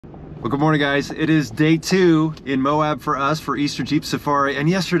Well, good morning, guys. It is day 2 in Moab for us for Easter Jeep Safari, and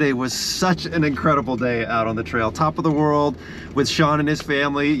yesterday was such an incredible day out on the trail. Top of the world with Sean and his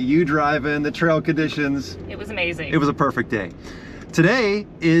family, you driving, the trail conditions. It was amazing. It was a perfect day. Today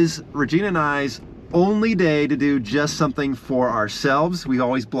is Regina and I's only day to do just something for ourselves. We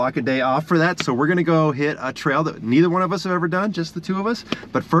always block a day off for that, so we're gonna go hit a trail that neither one of us have ever done, just the two of us.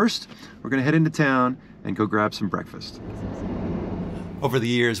 But first, we're gonna head into town and go grab some breakfast. Over the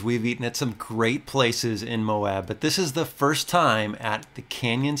years, we've eaten at some great places in Moab, but this is the first time at the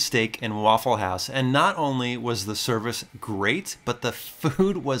Canyon Steak and Waffle House. And not only was the service great, but the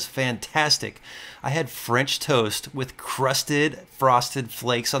food was fantastic. I had French toast with crusted, frosted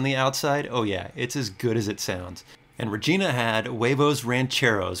flakes on the outside. Oh yeah, it's as good as it sounds. And Regina had huevos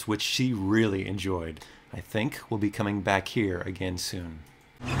rancheros, which she really enjoyed. I think we'll be coming back here again soon.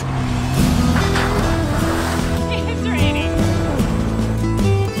 It's raining.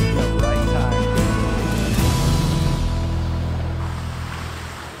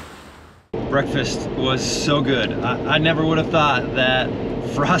 Breakfast was so good. I never would have thought that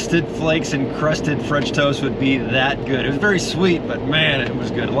frosted flakes and crusted French toast would be that good. It was very sweet, but man, it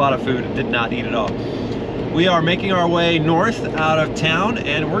was good. A lot of food. I did not eat it all. We are making our way north out of town,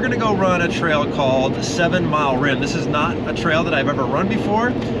 and we're gonna go run a trail called 7 Mile Rim. This is not a trail that I've ever run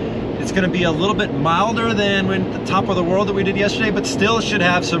before. It's gonna be a little bit milder than the top of the world that we did yesterday, but still should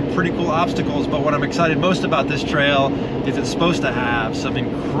have some pretty cool obstacles. But what I'm excited most about this trail is it's supposed to have some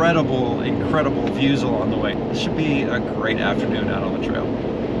incredible views along the way. This should be a great afternoon out on the trail.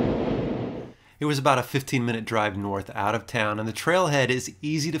 It was about a 15-minute drive north out of town, and the trailhead is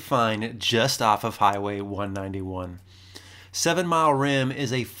easy to find just off of Highway 191. 7 Mile Rim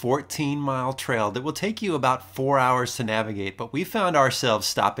is a 14-mile trail that will take you about 4 hours to navigate, but we found ourselves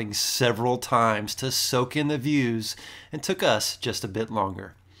stopping several times to soak in the views, and took us just a bit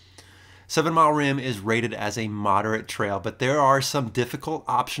longer. 7 Mile Rim is rated as a moderate trail, but there are some difficult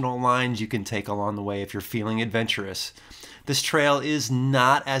optional lines you can take along the way if you're feeling adventurous. This trail is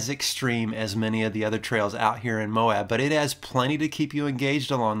not as extreme as many of the other trails out here in Moab, but it has plenty to keep you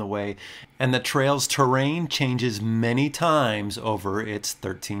engaged along the way, and the trail's terrain changes many times over its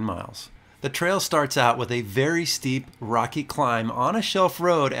 13 miles. The trail starts out with a very steep, rocky climb on a shelf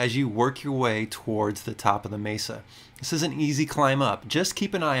road as you work your way towards the top of the mesa. This is an easy climb up. Just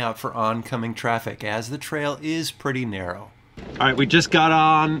keep an eye out for oncoming traffic as the trail is pretty narrow. All right, we just got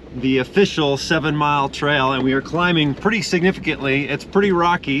on the official 7 Mile trail and we are climbing pretty significantly. It's pretty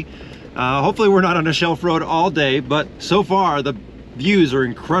rocky. Hopefully we're not on a shelf road all day, but so far the views are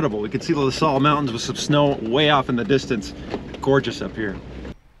incredible. We can see the La Salle Mountains with some snow way off in the distance. Gorgeous up here.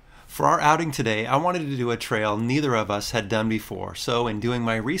 For our outing today, I wanted to do a trail neither of us had done before, so in doing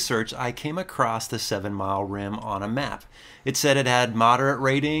my research, I came across the 7 Mile Rim on a map. It said it had moderate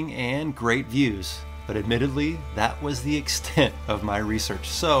rating and great views, but admittedly, that was the extent of my research,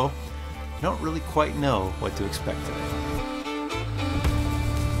 so I don't really quite know what to expect today.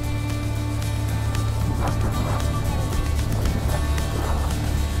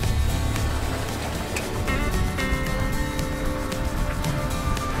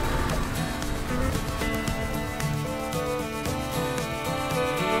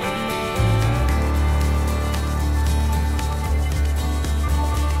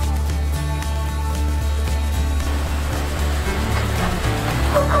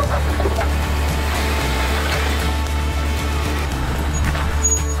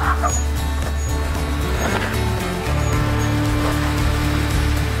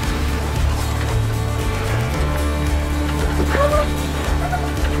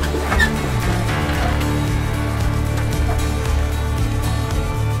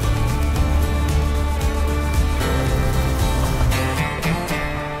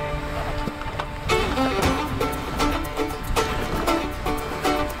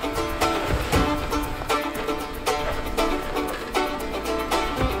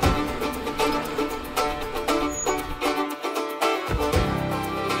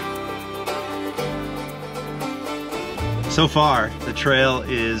 So far, the trail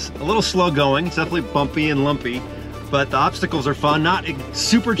is a little slow going. It's definitely bumpy and lumpy, but the obstacles are fun. Not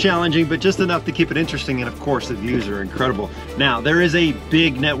super challenging, but just enough to keep it interesting. And of course, the views are incredible. Now, there is a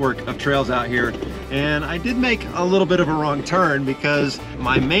big network of trails out here, and I did make a little bit of a wrong turn because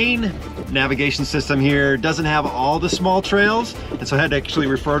my main navigation system here doesn't have all the small trails, and so I had to actually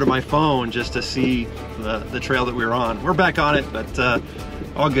refer to my phone just to see the trail that we were on. We're back on it, but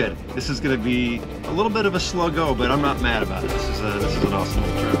all good. This is going to be a little bit of a slow go, but I'm not mad about it. This is an awesome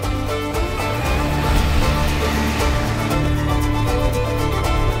little trail.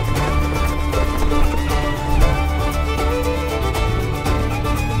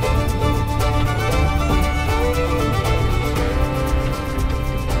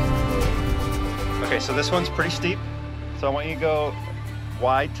 so this one's pretty steep. So I want you to go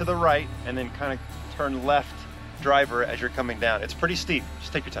wide to the right and then kind of turn left driver as you're coming down. It's pretty steep.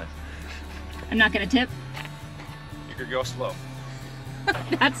 Just take your time. I'm not gonna tip. You could go slow.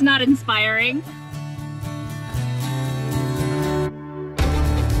 That's not inspiring.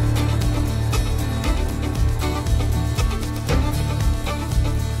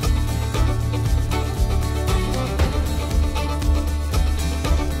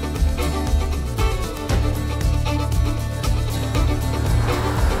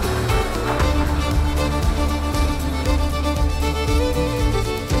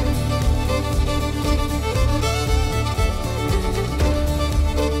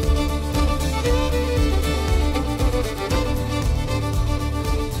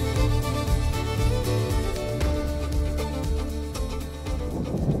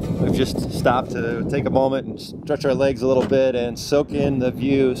 We've just stopped to take a moment and stretch our legs a little bit and soak in the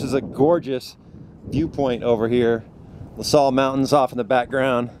view. This is a gorgeous viewpoint over here. La Salle Mountains off in the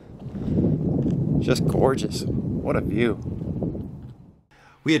background. Just gorgeous. What a view.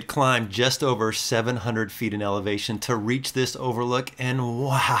 We had climbed just over 700 feet in elevation to reach this overlook, and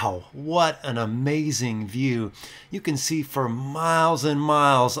wow, what an amazing view. You can see for miles and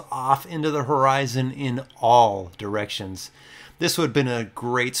miles off into the horizon in all directions. This would have been a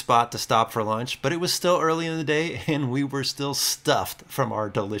great spot to stop for lunch, but it was still early in the day and we were still stuffed from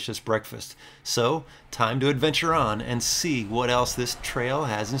our delicious breakfast. So, time to adventure on and see what else this trail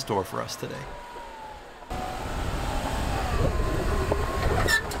has in store for us today.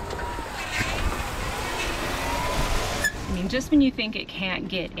 I mean, just when you think it can't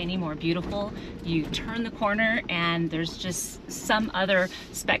get any more beautiful, you turn the corner and there's just some other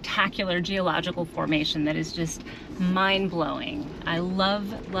spectacular geological formation that is just mind-blowing. I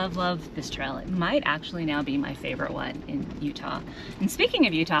love, love, love this trail. It might actually now be my favorite one in Utah. And speaking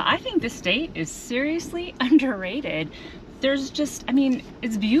of Utah, I think this state is seriously underrated. There's just, I mean,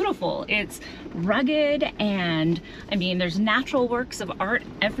 it's beautiful. It's rugged, and I mean, there's natural works of art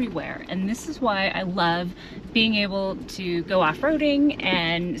everywhere. And this is why I love being able to go off-roading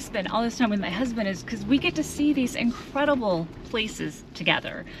and spend all this time with my husband, is because we get to see these incredible places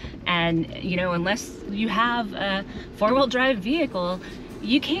together. And, you know, unless you have a four-wheel drive vehicle,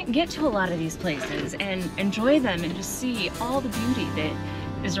 you can't get to a lot of these places and enjoy them and just see all the beauty that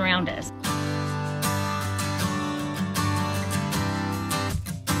is around us.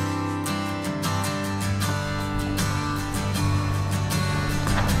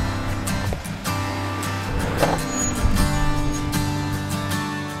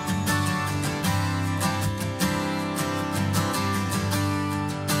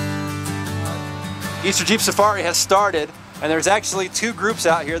 Easter Jeep Safari has started, and there's actually two groups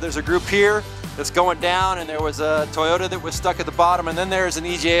out here. There's a group here that's going down, and there was a Toyota that was stuck at the bottom, and then there's an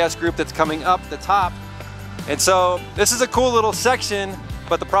EJS group that's coming up the top. And so this is a cool little section,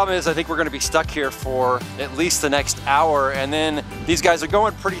 but the problem is I think we're going to be stuck here for at least the next hour, and then these guys are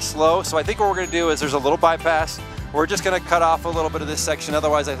going pretty slow. So I think what we're going to do is there's a little bypass. We're just going to cut off a little bit of this section.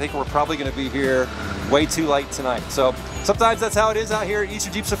 Otherwise, I think we're probably going to be here way too late tonight. So sometimes that's how it is out here at Easter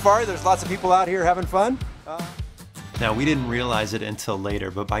Jeep Safari. There's lots of people out here having fun. Now, we didn't realize it until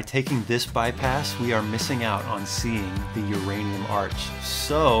later, but by taking this bypass, we are missing out on seeing the Uranium Arch.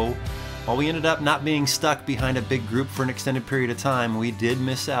 So, while we ended up not being stuck behind a big group for an extended period of time, we did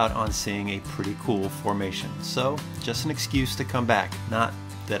miss out on seeing a pretty cool formation. So, just an excuse to come back. Not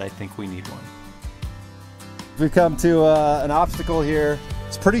that I think we need one. We've come to an obstacle here.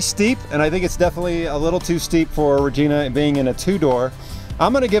 It's pretty steep, and I think it's definitely a little too steep for Regina being in a two-door.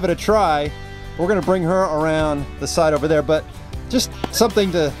 I'm gonna give it a try. We're gonna bring her around the side over there, but just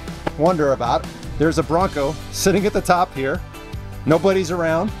something to wonder about. There's a Bronco sitting at the top here. Nobody's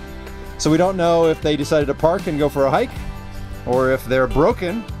around, so we don't know if they decided to park and go for a hike, or if they're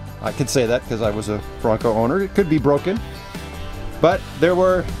broken. I can say that because I was a Bronco owner. It could be broken. But there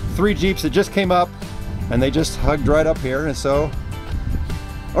were 3 Jeeps that just came up, and they just hugged right up here, and so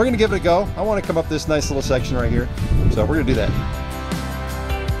we're gonna give it a go. I wanna come up this nice little section right here, so we're gonna do that.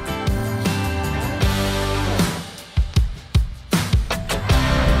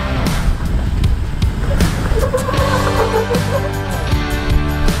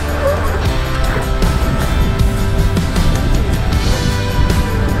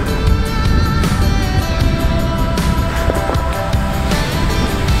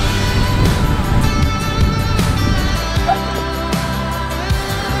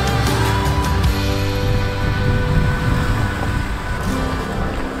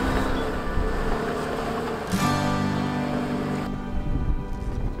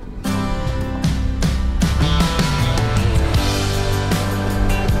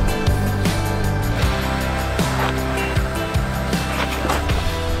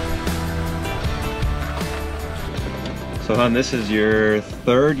 So hon, this is your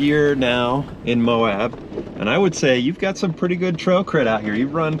 3rd year now in Moab, and I would say you've got some pretty good trail cred out here.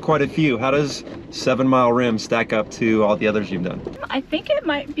 You've run quite a few. How does 7 Mile Rim stack up to all the others you've done? I think it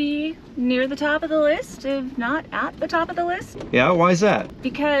might be near the top of the list, if not at the top of the list. Yeah, why is that?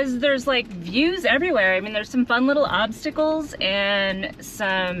 Because there's like views everywhere. I mean, there's some fun little obstacles and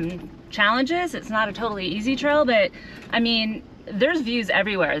some challenges. It's not a totally easy trail, but I mean, there's views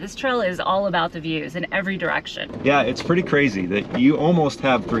everywhere. This trail is all about the views in every direction. Yeah, it's pretty crazy that you almost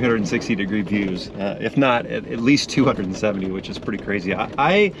have 360-degree views, if not at least 270, which is pretty crazy.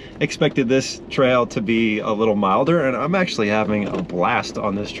 I expected this trail to be a little milder, and I'm actually having a blast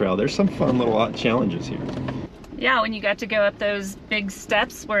on this trail. There's some fun little challenges here. Yeah, when you got to go up those big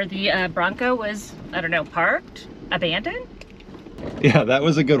steps where the Bronco was, I don't know, parked, abandoned. Yeah, that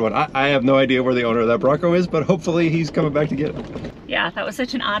was a good one. I have no idea where the owner of that Bronco is, but hopefully he's coming back to get it. Yeah, that was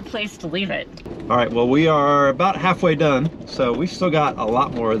such an odd place to leave it. All right, well, we are about halfway done, so we've still got a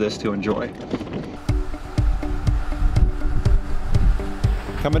lot more of this to enjoy.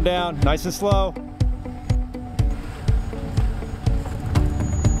 Coming down, nice and slow.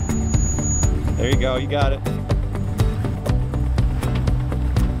 There you go, you got it.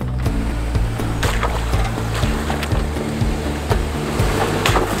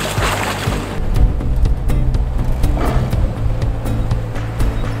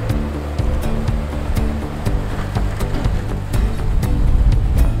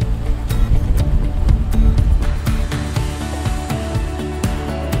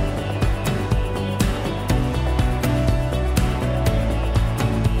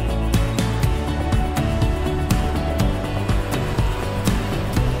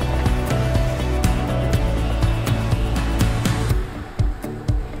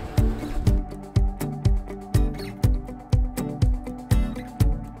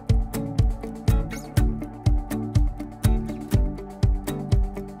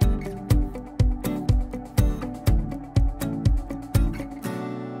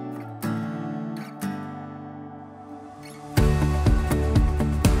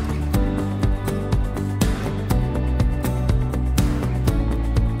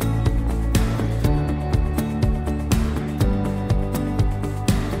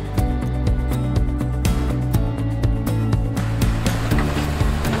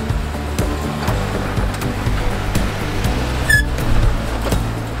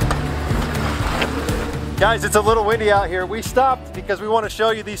 Guys, it's a little windy out here. We stopped because we want to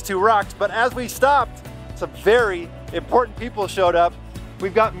show you these 2 rocks, but as we stopped, some very important people showed up.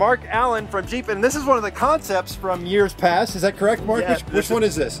 We've got Mark Allen from Jeep, and this is one of the concepts from years past. Is that correct, Mark? Yeah, which one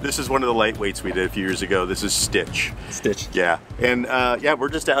is this? This is one of the lightweights we did a few years ago. This is Stitch. Stitch. Yeah, and yeah, we're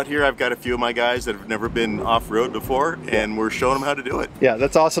just out here. I've got a few of my guys that have never been off-road before, and we're showing them how to do it. Yeah,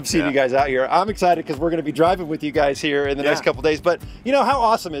 that's awesome seeing you guys out here. I'm excited because we're going to be driving with you guys here in the next couple days. But you know, how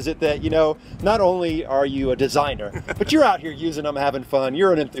awesome is it that, you know, not only are you a designer, but you're out here using them, having fun.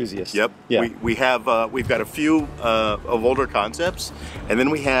 You're an enthusiast. Yep. Yeah. We've got a few of older concepts, and then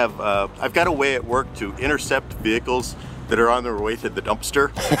we have I've got a way at work to intercept vehicles that are on their way to the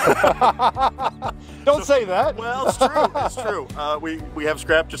dumpster. Don't say that. Well, it's true. It's true. We have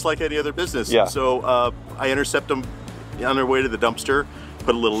scrap just like any other business. Yeah. So I intercept them on their way to the dumpster,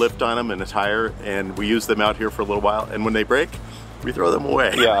 put a little lift on them and a tire, and we use them out here for a little while. And when they break, we throw them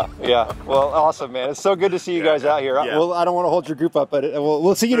away. Yeah, yeah. Well, awesome, man. It's so good to see you guys out here. Yeah. Well, I don't want to hold your group up, but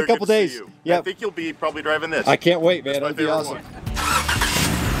we'll see you in a couple days. Yeah. I think you'll be probably driving this. I can't wait, man. That'd be awesome. One.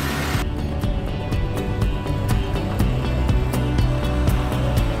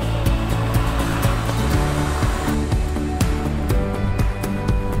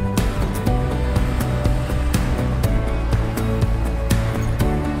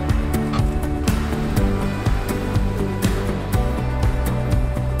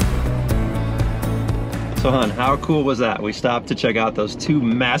 So hon, how cool was that? We stopped to check out those 2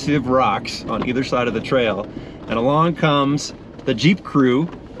 massive rocks on either side of the trail, and along comes the Jeep crew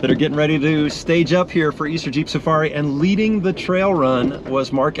that are getting ready to stage up here for Easter Jeep Safari, and leading the trail run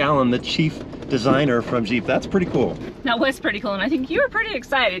was Mark Allen, the chief designer from Jeep. That's pretty cool. That was pretty cool, and I think you were pretty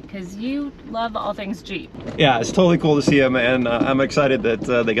excited because you love all things Jeep. Yeah, it's totally cool to see them, and I'm excited that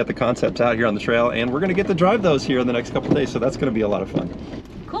they got the concepts out here on the trail, and we're gonna get to drive those here in the next couple of days, so that's gonna be a lot of fun.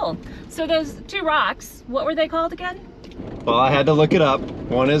 Cool. So those 2 rocks, what were they called again? Well, I had to look it up.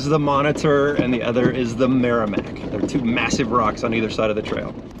 One is the Monitor and the other is the Merrimack. They're 2 massive rocks on either side of the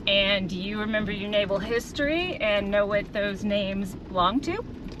trail. And do you remember your naval history and know what those names belong to?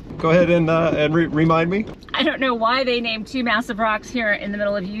 Go ahead and remind me. I don't know why they named 2 massive rocks here in the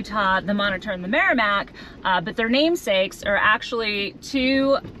middle of Utah, the Monitor and the Merrimack, but their namesakes are actually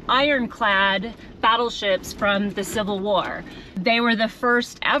 2 ironclad battleships from the Civil War. They were the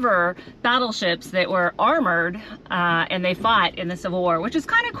first ever battleships that were armored, and they fought in the Civil War, which is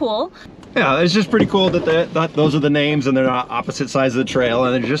kind of cool. Yeah, it's just pretty cool that those are the names and they're on opposite sides of the trail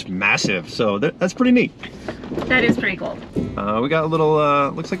and they're just massive. So that's pretty neat. That is pretty cool. We got a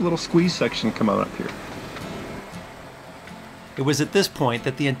little, looks like a little squeeze section coming up here. It was at this point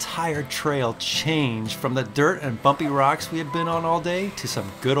that the entire trail changed from the dirt and bumpy rocks we had been on all day to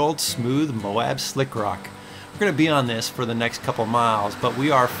some good old smooth Moab slick rock. We're going to be on this for the next couple miles, but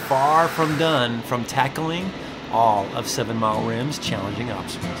we are far from done from tackling all of 7 Mile Rim's challenging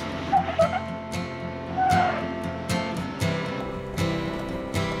obstacles.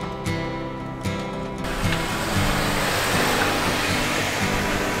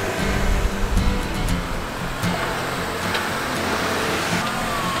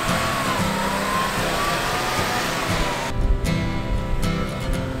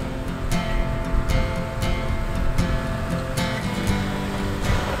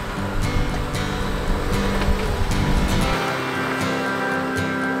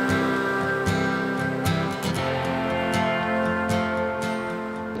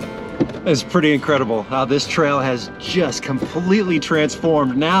 It's pretty incredible how this trail has just completely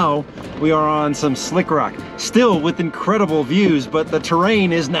transformed. Now we are on some slick rock, still with incredible views, but the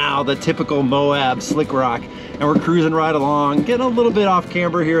terrain is now the typical Moab slick rock, and we're cruising right along, getting a little bit off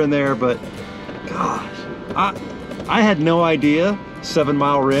camber here and there, but gosh, I had no idea 7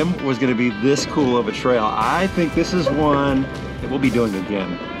 Mile Rim was going to be this cool of a trail. I think this is one that we'll be doing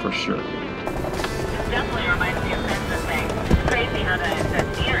again for sure. It definitely reminds me of Fences thing. It's crazy how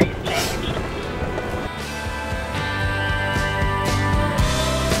the scenery's changed.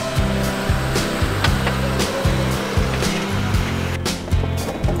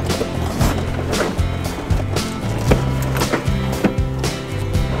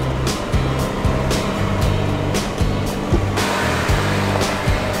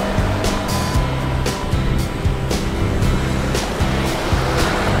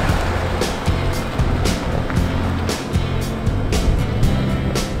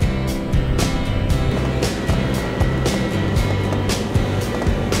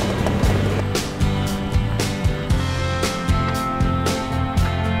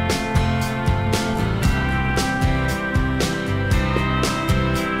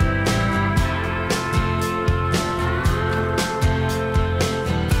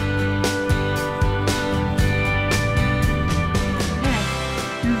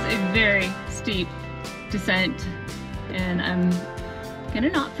 Steep descent, and I'm gonna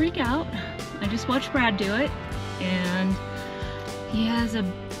not freak out. I just watched Brad do it, and he has a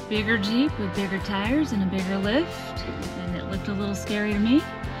bigger Jeep with bigger tires and a bigger lift, and it looked a little scary to me.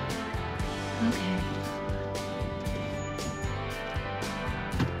 Okay.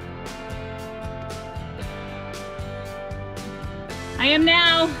 I am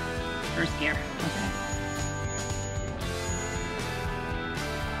now first gear. Okay.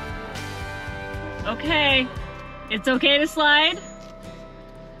 Okay, it's okay to slide.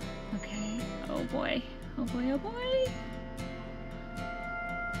 Okay, oh boy, oh boy, oh boy.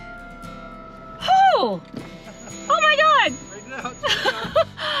 Oh! Oh my God!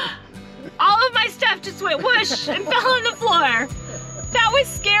 All of my stuff just went whoosh and fell on the floor. That was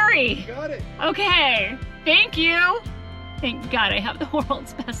scary. You got it. Okay, thank you. Thank God I have the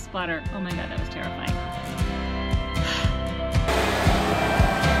world's best spotter. Oh my God, that was terrifying.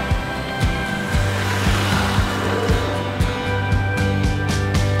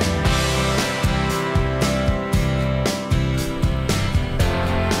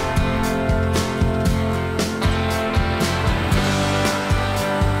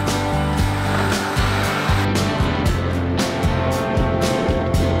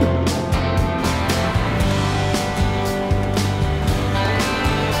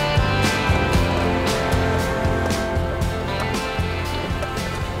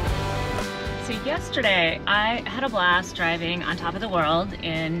 Yesterday, I had a blast driving on top of the world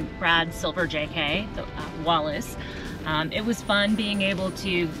in Brad's Silver JK, the Wallace. It was fun being able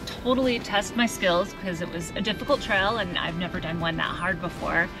to totally test my skills because it was a difficult trail and I've never done one that hard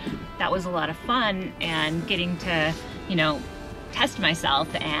before. That was a lot of fun, and getting to, you know, test myself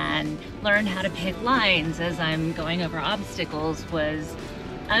and learn how to pick lines as I'm going over obstacles was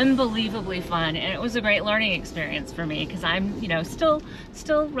unbelievably fun, and it was a great learning experience for me because I'm, you know, still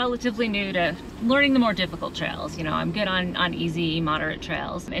relatively new to learning the more difficult trails. You know, I'm good on easy, moderate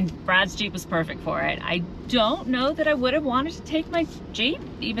trails, and Brad's Jeep was perfect for it. I don't know that I would have wanted to take my Jeep,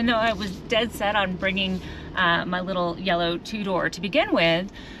 even though I was dead set on bringing my little yellow two-door to begin with,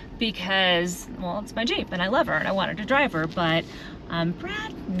 because, well, it's my Jeep and I love her and I wanted to drive her, but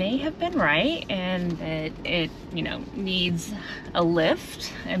Brad may have been right, and that it, you know, needs a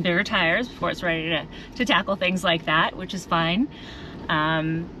lift and bigger tires before it's ready to tackle things like that, which is fine.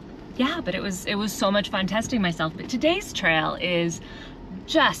 Yeah, but it was so much fun testing myself. But today's trail is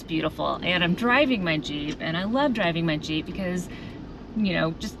just beautiful, and I'm driving my Jeep, and I love driving my Jeep because, you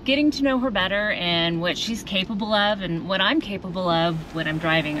know, just getting to know her better and what she's capable of and what I'm capable of when I'm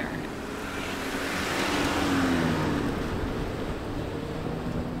driving her.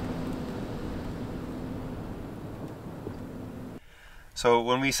 So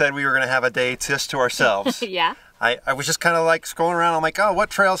when we said we were going to have a day just to ourselves, Yeah. I was just kind of like scrolling around. I'm like, oh, what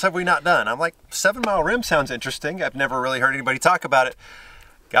trails have we not done? I'm like, 7 Mile Rim sounds interesting. I've never really heard anybody talk about it.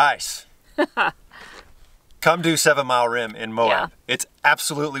 Guys, come do 7 Mile Rim in Moab. Yeah. It's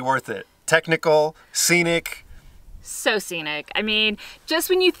absolutely worth it. Technical, scenic. So scenic. I mean, just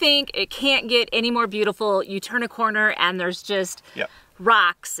when you think it can't get any more beautiful, you turn a corner and there's just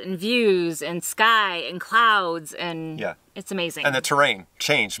rocks and views and sky and clouds, and it's amazing. And the terrain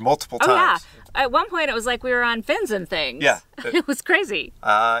changed multiple times. Oh yeah. At one point it was like we were on fins and things. Yeah. It was crazy.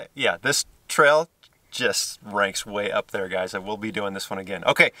 Yeah, this trail just ranks way up there, guys. I will be doing this one again.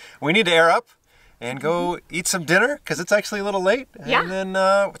 Okay, we need to air up and go eat some dinner because it's actually a little late. Yeah. And then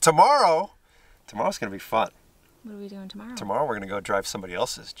tomorrow's going to be fun. What are we doing tomorrow? Tomorrow we're going to go drive somebody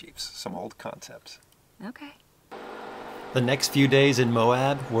else's Jeeps, some old concepts. Okay. The next few days in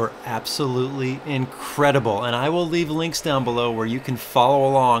Moab were absolutely incredible, and I will leave links down below where you can follow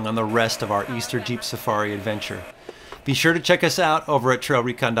along on the rest of our Easter Jeep Safari adventure. Be sure to check us out over at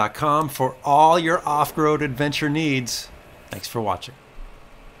TrailRecon.com for all your off-road adventure needs. Thanks for watching.